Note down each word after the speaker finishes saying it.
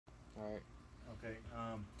Okay.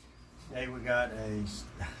 Today we got a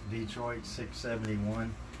Detroit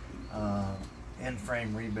 671 end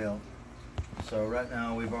frame rebuild. So right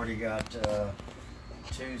now we've already got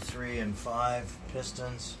 2, 3, and 5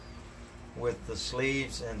 pistons with the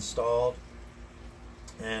sleeves installed,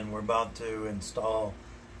 and we're about to install,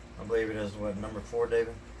 I believe it is what, number 4,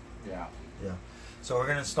 David? Yeah. Yeah. So we're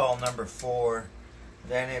going to install number 4.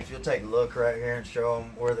 Danny, if you'll take a look right here and show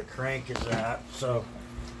them where the crank is at. So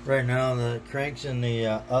right now the crank's in the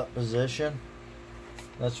up position.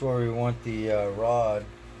 That's where we want the rod.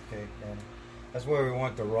 Okay, Danny. That's where we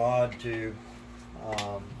want the rod to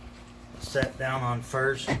set down on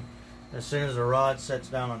first. As soon as the rod sets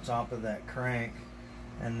down on top of that crank,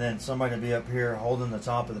 and then somebody will be up here holding the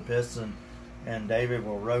top of the piston, and David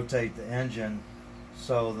will rotate the engine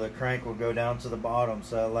so the crank will go down to the bottom,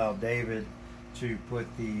 so allow David to put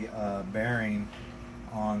the bearing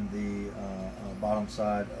on the bottom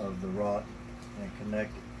side of the rod and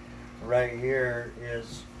connect it. Right here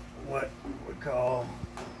is what we call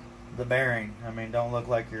the bearing. I mean, don't look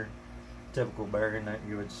like your typical bearing that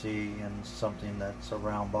you would see in something that's a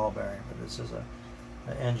round ball bearing, but this is an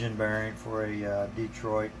engine bearing for a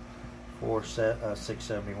Detroit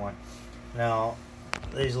 671. Now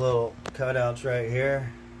these little cutouts right here,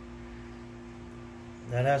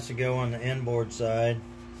 that has to go on the inboard side,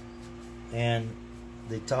 and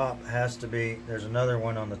the top has to be, there's another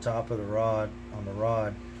one on the top of the rod,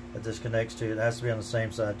 that this connects to. It has to be on the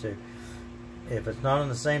same side too. If it's not on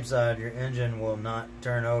the same side, your engine will not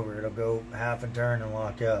turn over. It'll go half and turn and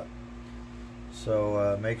lock up.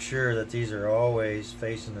 So make sure that these are always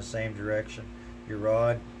facing the same direction. Your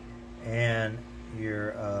rod and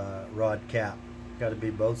your rod cap got to be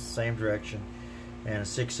both the same direction, and a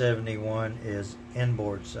 671 is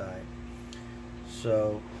inboard side.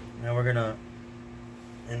 So now we're gonna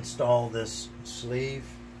install this sleeve.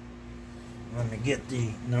 Let me get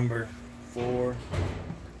the number 4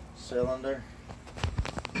 cylinder.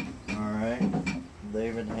 Alright,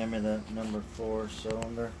 David, hand me the number 4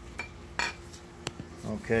 cylinder.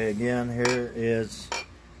 Okay, again, here is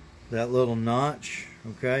that little notch.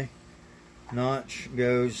 Okay, notch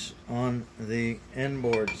goes on the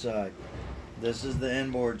inboard side. This is the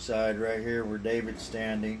inboard side right here where David's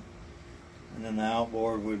standing, and then the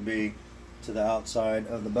outboard would be to the outside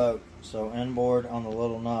of the boat. So inboard on the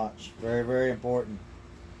little notch. Very, very important.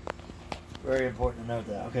 Very important to note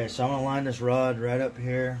that. Okay, so I'm going to line this rod right up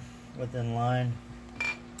here within line.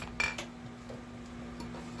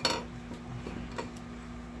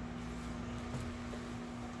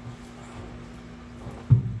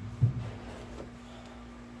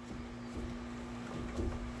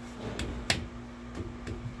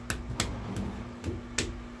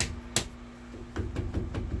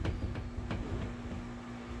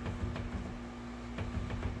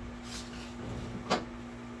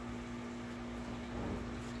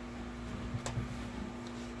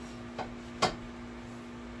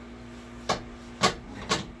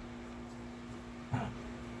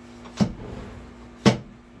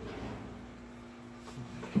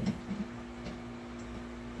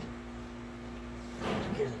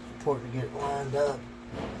 It's important to get it lined up.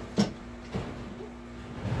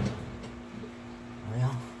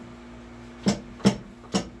 Well,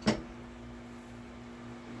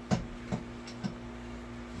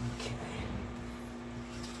 okay.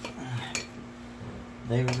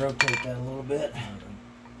 David, rotate that a little bit.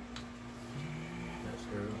 That's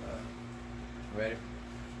screw. Ready?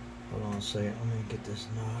 Hold on a second. Let me get this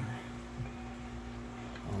knot.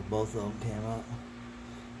 Oh, both of them came up.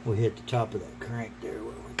 We hit the top of that crank there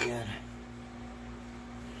where we did.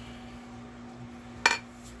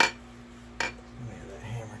 Let me have that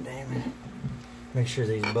hammer, David. Make sure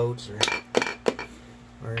these bolts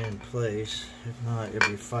are in place. If not, you'll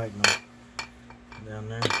be fighting them down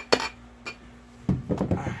there.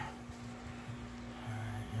 Alright,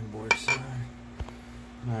 inboard side.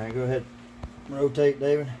 Alright, go ahead. Rotate,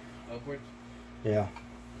 David. Upwards? Yeah.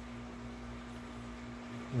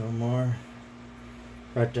 No more.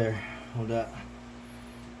 Right there. Hold that.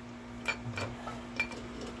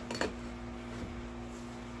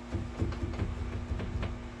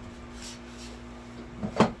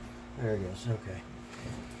 There it goes. Okay.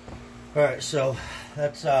 Alright, so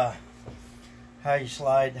that's how you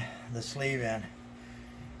slide the sleeve in.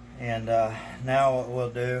 And now what we'll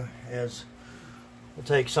do is we'll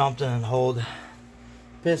take something and hold the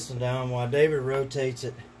piston down while David rotates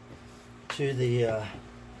it to the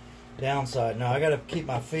downside. Now I got to keep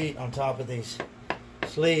my feet on top of these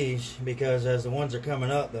sleeves because as the ones are coming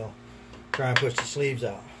up, they'll try and push the sleeves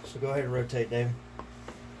out. So go ahead and rotate, David.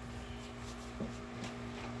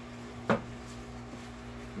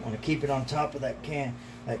 Want to keep it on top of that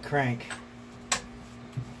crank.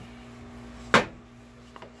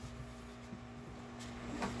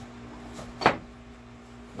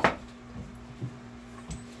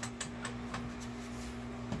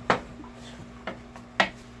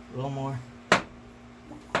 A little more.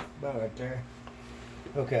 About right there.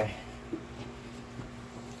 Okay.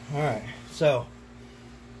 Alright, so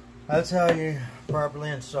that's how you properly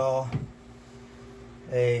install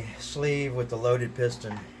a sleeve with the loaded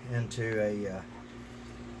piston into a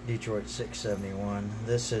Detroit 671.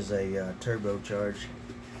 This is a turbocharged,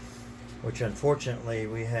 which unfortunately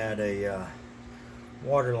we had a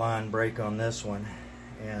water line break on this one,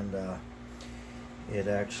 and it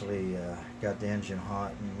actually got the engine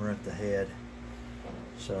hot and rent the head.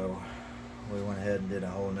 So we went ahead and did a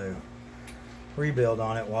whole new rebuild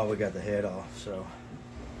on it while we got the head off. So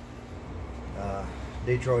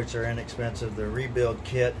Detroits are inexpensive. The rebuild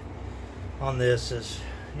kit on this is,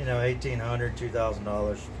 you know, $1,800,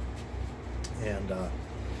 $2,000, and of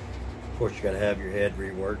course you got to have your head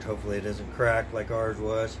reworked. Hopefully it isn't cracked like ours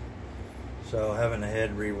was. So having the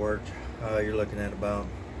head reworked, you're looking at about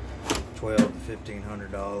 $1,200 to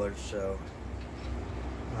 $1,500. So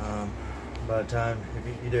by the time,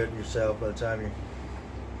 if you do it yourself, by the time you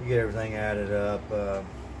get everything added up, you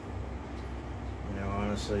know,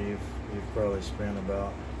 honestly, you've probably spent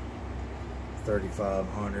about $3,500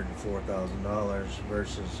 to $4,000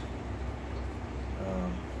 versus you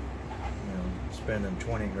know, spending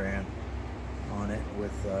 20 grand on it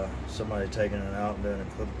with somebody taking it out and doing a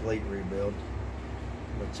complete rebuild.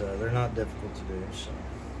 But they're not difficult to do. So,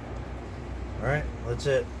 all right, that's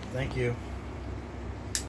it. Thank you.